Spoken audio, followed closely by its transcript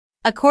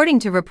According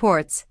to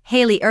reports,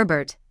 Hayley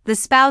Erbert, the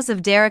spouse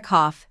of Derek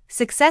Hough,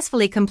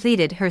 successfully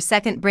completed her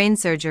second brain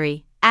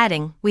surgery,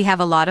 adding, "We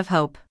have a lot of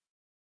hope."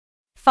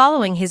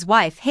 Following his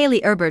wife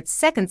Hayley Erbert's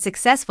second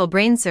successful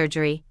brain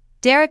surgery,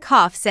 Derek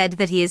Hough said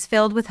that he is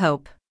filled with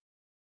hope.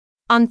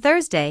 On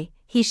Thursday,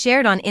 he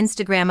shared on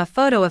Instagram a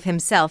photo of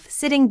himself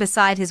sitting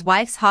beside his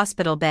wife's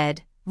hospital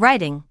bed,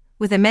 writing,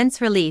 "With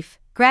immense relief,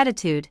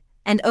 gratitude,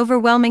 and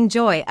overwhelming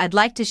joy, I'd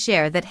like to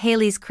share that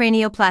Hayley's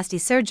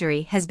cranioplasty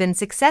surgery has been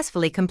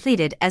successfully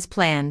completed as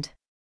planned.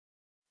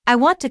 I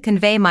want to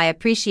convey my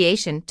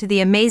appreciation to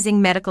the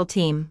amazing medical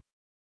team.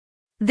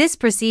 This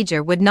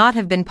procedure would not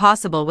have been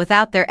possible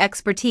without their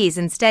expertise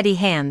and steady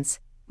hands,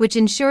 which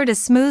ensured a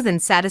smooth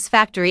and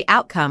satisfactory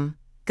outcome."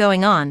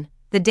 Going on,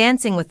 the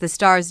Dancing with the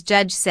Stars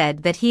judge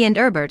said that he and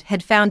Erbert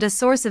had found a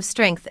source of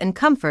strength and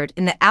comfort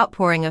in the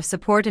outpouring of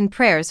support and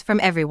prayers from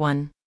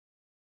everyone.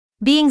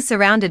 "Being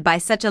surrounded by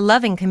such a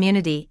loving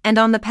community and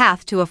on the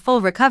path to a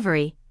full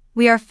recovery,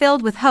 we are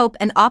filled with hope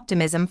and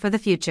optimism for the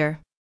future."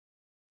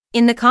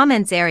 In the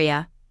comments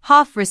area,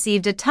 Hough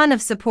received a ton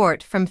of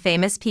support from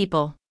famous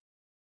people.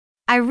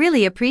 "I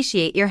really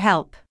appreciate your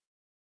help."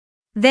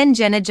 Then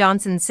Jenna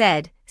Johnson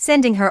said,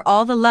 sending her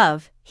all the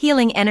love,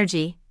 healing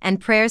energy,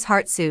 and prayers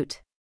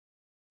heartsuit.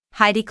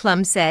 Heidi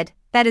Klum said,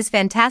 "That is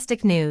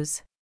fantastic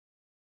news."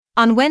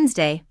 On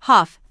Wednesday,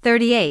 Hough,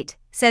 38,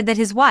 said that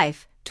his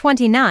wife,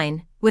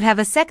 29, would have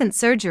a second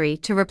surgery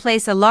to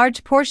replace a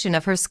large portion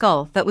of her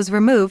skull that was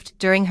removed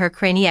during her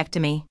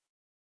craniectomy.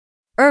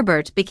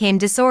 Erbert became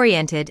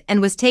disoriented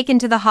and was taken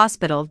to the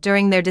hospital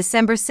during their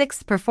December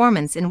 6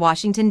 performance in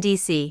Washington,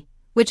 D.C.,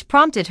 which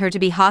prompted her to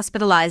be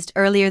hospitalized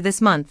earlier this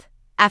month,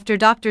 after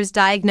doctors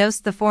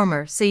diagnosed the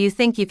former So You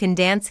Think You Can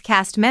Dance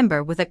cast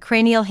member with a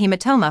cranial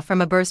hematoma from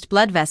a burst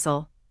blood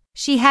vessel.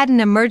 She had an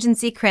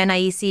emergency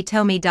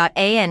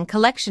craniectomy.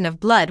 Collection of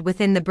blood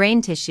within the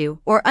brain tissue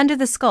or under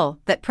the skull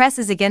that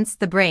presses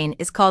against the brain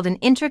is called an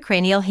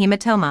intracranial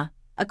hematoma,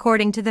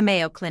 according to the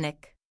Mayo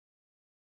Clinic.